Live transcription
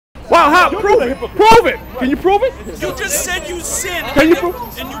How? Prove it. Prove it. Can you prove it? You just said you sinned. Can you prove?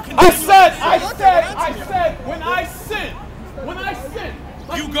 And you can. I said when I sin.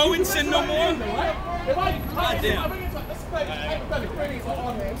 You go and sin no more? God damn.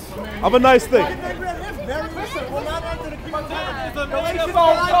 Have a nice thing. Listen, we're not under the kingdom of God.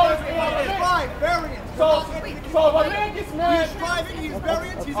 So if a man gets mad, he's striving, he's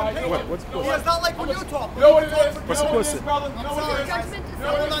variance, he's impatient. What's the He is not like when you talk. No, it is. What's the question?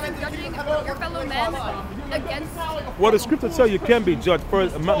 Judgment is judging your fellow man against. Well, the scripture tells you can be judged.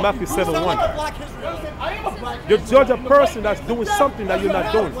 First, Matthew 7:1. You judge a person that's doing something that you're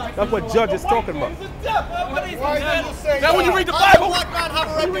not doing. That's what judge is talking about. Now when you read the Bible,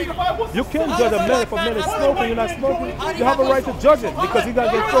 You can judge a man if a man is smoking, you're not smoking. You have a right to judge him because he's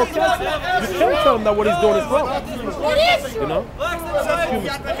gonna get throat cancer. You can't tell him that what he's doing is wrong. You know?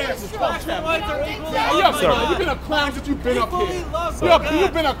 You've been a clown since you've been up here.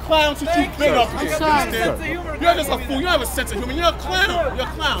 You've been a clown since you've been up here. You're just a fool. You don't have a sense of humor. You're a clown. You're a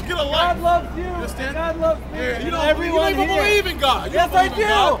clown. Get a life. God loves you. Understand? God loves you. Yeah, you don't even believe in God. You Yes, don't I believe in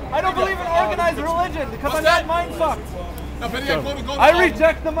do. God. I don't believe in organized religion because I'm not mind fucked. Now, better yet, go to I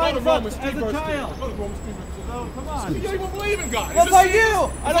reject the go to mind Romans fuck 3 as a verse 3. child. Go to Romans 3 verse 3. So, come on. You don't even believe in God. Yes, Is I this do. Jesus? I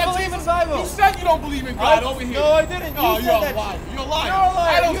Is don't that believe in Jesus? the Bible. You said you don't believe in God over here. No, I didn't. Oh, You you're said a that. liar. You're a liar. You're a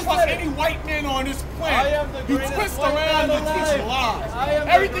liar. I don't You trust said any white man on this I planet. am the You greatest twist white around man and teach alive. lies. I am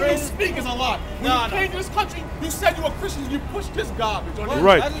the Everything you greatest- speak is a lie. When No, you came to this country, you said you were Christians. You pushed this garbage on this.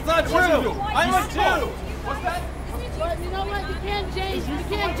 Right. That is not What did you true. do? I'm a Jew. What's that? But you know what? You can't change. You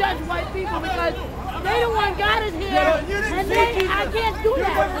can't judge white people because they don't want God in here, Yeah, you didn't and see they, Jesus. I can't do that.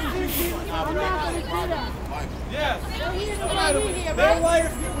 You I'm not going to do that. Yes. So he didn't want me here, They're right?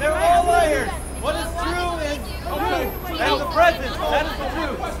 liars. They're all liars. What is true is true. And the present. That is the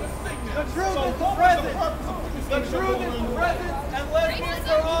truth. The truth is the present. The truth is the present. And lesbians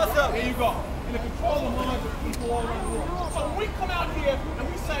are awesome. There you go. And to control the minds of people all around the world. So when we come out here and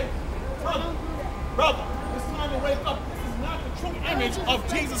we say, brother, it's time to wake up. This is not the true image of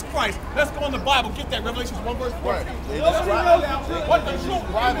Jesus Christ. Let's go in the Bible. Get that. Revelations 1 verse 14. They describe What the true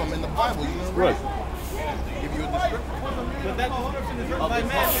describe them in the Bible. You just read. Right. Give you a description. But that description is written by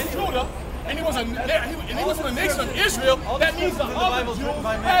man. Judah, and he was from the nation of Israel. That means the other Jews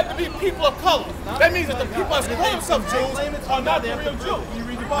had to be people of color. That means that the people that call themselves Jews are not the real Jews. You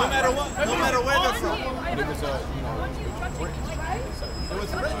read the Bible. No matter what, no matter where they're from.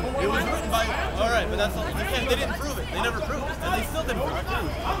 It was written by. All right, but that's all. They didn't prove it. They never proved it, and they still didn't prove it.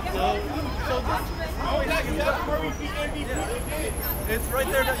 It's right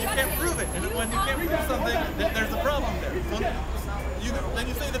there that you can't prove it, and when you can't prove something, there's a problem there. So then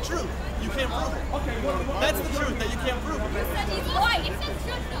you say the truth. You can't prove it. That's the truth that you can't prove it. You said he's white. It says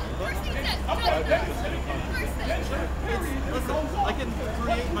judgment. First thing it says judgment. First thing. Listen, I can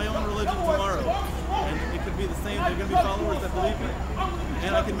create my own religion tomorrow, and it could be the same. There are going to be followers that believe me,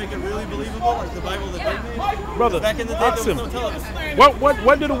 and I can make it really believable, like the Bible that they made. Brother, Back in the day, ask there him. was no television.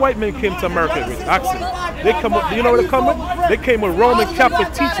 What did the white men came to America with? Ask them. They come with, you know what they come with? They came with Roman Catholic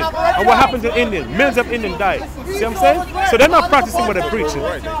teaching. And what happened to Indians? Millions of Indians died. See what I'm saying? So they're not practicing what they're preaching.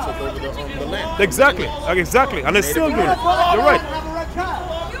 Right, they took over the land. Exactly. Exactly. And they're still doing it. You're right.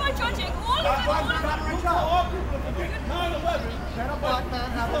 You are judging all of them.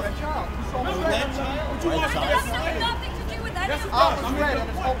 That's nothing to do with that. It's red and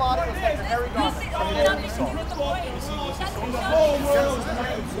his whole body was like a hairy dog. Nothing to do with the point. That's the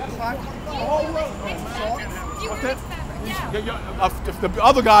whole world. You were mixed fabric. The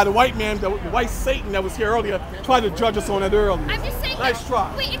other guy, the white man, the white Satan that was here earlier, tried to judge us on that earlier. I'm just saying. Nice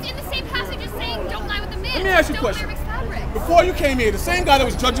try. Wait, it's in the same passage as saying don't lie with the men. Let me ask you a Don't question. wear mixed fabrics. Before you came here, the same guy that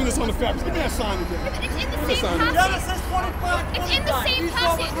was judging us on the fabrics, give me that sign again. But it's in the same sign. passage. Genesis 25. It's in the same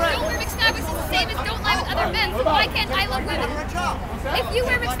passage. Don't wear mixed fabrics is the same as don't lie with other men. So why can't I love women? If you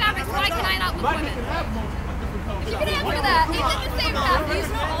wear mixed fabrics, why can I not love women? You can answer that. It's in the same passage. He's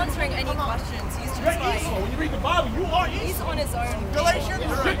not answering any questions. He's just like, When you read the Bible, you are he's on his own. Galatians 3.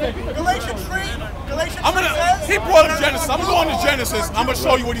 Galatians 3 says. He brought up Genesis. I'm going to Genesis. I'm going to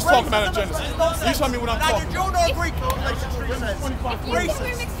show you what he's talking about in Genesis. You show me what I'm Now, talking you about. Jew nor Greek, Galatians 3 says. If you can wear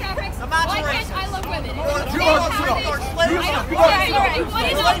mixed fabrics, I'm why not can't racist. I love women? You It's are the Jew same or passage. you're I slave. don't care. You're right. One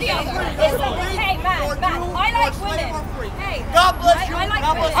is not the other. Hey, Matt, I like women. Hey, God bless you. I like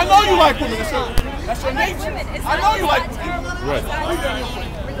God bless women. I know you like women. That's your I like nature. women. It's I know you like not women. Right.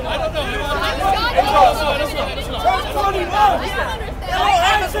 I don't know. I don't understand.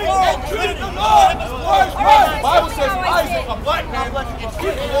 Bible says Isaac a black man and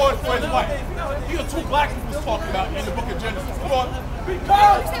keep the Lord for his wife. These are two black people talking about in the book of Genesis. Come on.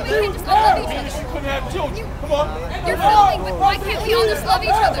 Because she couldn't have children. Come on. You're filming, but why can't we all just love each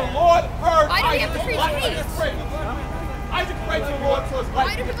other? The Lord heard Why do we have to preach hate? Isaac prayed to the Lord for his wife.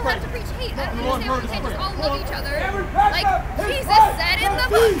 Why do people have to preach hate? I don't understand why we can't just all love each other. Like Jesus said in the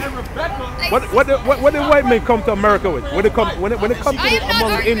book. What did white men come to America with? When it comes to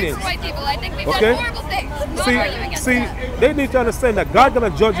among the Indians. White people. I think we've done horrible things. See, they need to understand that God's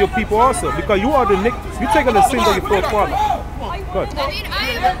gonna judge your people also because you are you're taking the sins of your forefathers. Good. I mean, I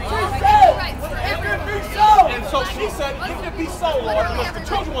am right. And so she said, if it be so, Lord, because the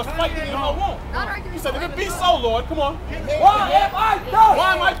children was fighting in her womb. She said, if it be so, Lord, come on. Why am I thus?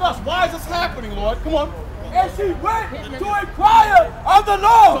 Why am I thus? Why is this happening, Lord? Come on. And she went to inquire of the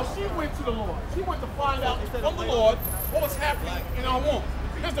Lord. So she went to the Lord. She went to find out from the Lord what was happening in our womb.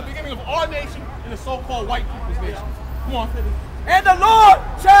 Here's the beginning of our nation and the so-called white people's nation. Come on. And the Lord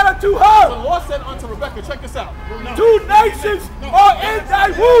said unto her. The Lord said unto Rebekah, check this out. 2 nations are in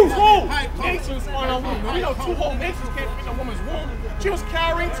thy womb. 2 nations are in her womb. Now, we know 2 whole nations can't fit in a woman's womb. She was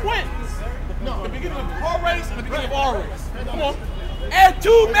carrying twins. The beginning of her race and the beginning of our race. Come on. And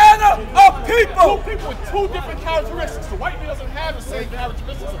 2 manner of people. 2 people with 2 different characteristics. The white man doesn't have the same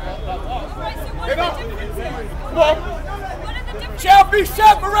characteristics as us. They don't. Come on. Shall be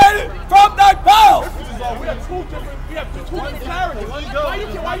separated from thy bowels. We have 2 different characters.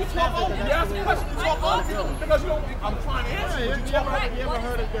 Why you talk over? You ask a question, you talk over. Because I'm trying to answer you. You talk over. Have you ever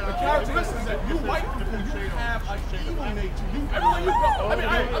heard of the characteristics that you white people, you have an evil nature.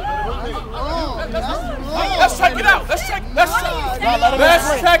 Everything you let's check it out. Let's check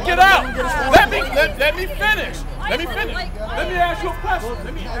it out. Let me finish. Let me ask you a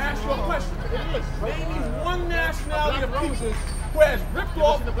question. Name me one nationality of people who has ripped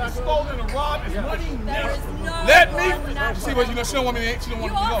off, stolen, and robbed as money nation. Let me see what she don't want me to. She don't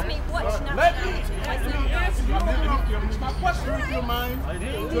want me to know. Let me answer you. My question is your mind.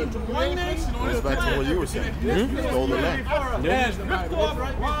 One nation on this planet. Back to what you were saying. Stole the land. Has ripped off,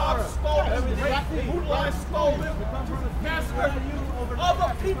 robbed, stolen, brutalized, stolen, massacred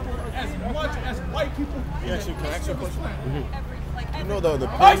other people as much as white people. Yes, you can ask a question. You know the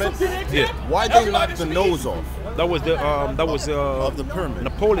pyramids? Yeah. Why they knocked the nose off? That was Of the pyramid.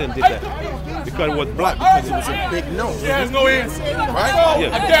 Napoleon did that because it was black. Because it was a big nose. She has no answer. Right?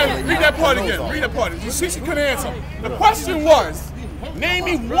 Yeah. Again, read that part again. Read that part. You see, she couldn't answer. The question was, name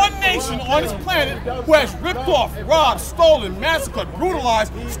me one nation on this planet who has ripped off, robbed, stolen, massacred,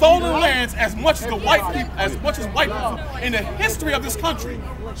 brutalized, stolen lands as much as white people in the history of this country.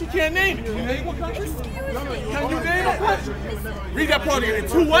 She can't name it. Can you name what country? Can you name a country? Read that part again.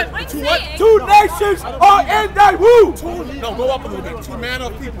 2 what? 2 what? 2 nations are in thy womb. No, go up a little bit. 2 manner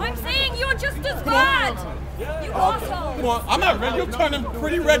of people. I'm saying you're just as bad. You asshole. Come on. I'm not red. You're turning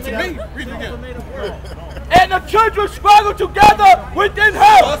pretty red to me. Read it again. And the children struggle together within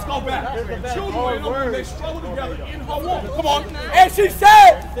her. Let's go back. The children, they struggle together in her womb. Come on. And she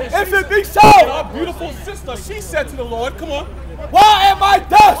said, if it be so. Our beautiful sister, she said to the Lord, come on. Why am I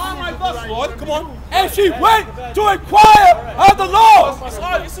thus? Why am I thus, Lord? Come on. And she went to inquire of the Lord.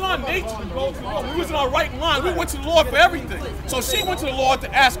 It's in our nature to go to the Lord. We was in our right mind. We went to the Lord for everything. So she went to the Lord to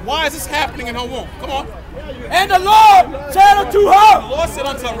ask, why is this happening in her womb? Come on. And the Lord said unto her, The Lord said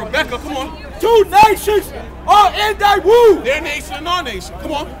unto Rebekah, come on. 2 nations are in thy womb. Their nation and our nation.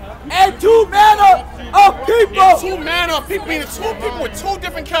 Come on. And 2 manner of people. And 2 manner of people, meaning 2 people with 2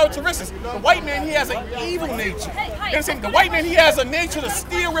 different characteristics. The white man, he has an evil nature. You understand? The white man, he has a nature to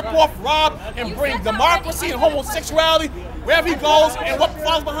steal, rip off, rob, and bring democracy and homosexuality wherever he goes, and what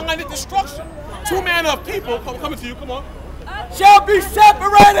falls behind it, destruction. 2 manner of people coming to you, come on. Shall be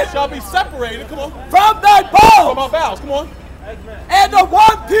separated. Shall be separated, come on. From thy bowels. From our bowels, come on. And the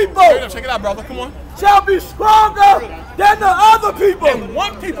one people. Check it out, brother, come on. Shall be stronger than the other people. And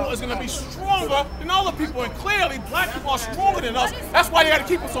one people is going to be stronger than other people. And clearly, black people are stronger than us. That's why they got to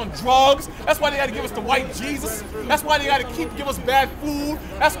keep us on drugs. That's why they got to give us the white Jesus. That's why they got to give us bad food.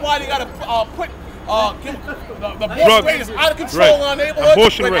 That's why they got to put the abortion rate is out of control in our neighborhood.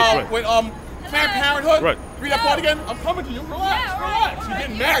 Abortion rate, with Planned Parenthood. Right. Read that part again. I'm coming to you. Relax. You're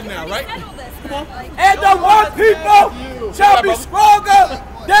getting mad now, right? Come on. And the one people shall be stronger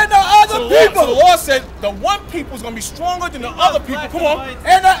than the other people. So the Lord said the one people is going to be stronger than the other people. Come on.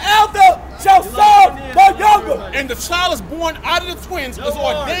 And the elder shall serve the younger. And the child is born out of the twins is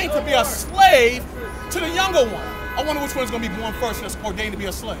ordained to be a slave to the younger one. I wonder which one's going to be born first that's ordained to be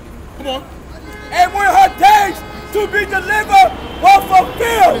a slave. Come on. And when her days to be delivered were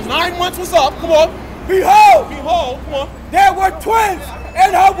fulfilled. His 9 months was up. Come on. Behold, come on. There were twins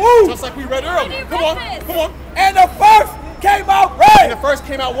in her womb. Just like we read earlier. Come on. And the first came out red. And the first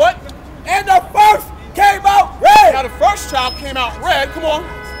came out what? And the first came out red. Now the first child came out red. Come on.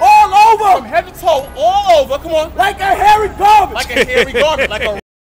 All over. From head to toe, all over. Come on. Like a hairy garment. Like a hairy garment. Like a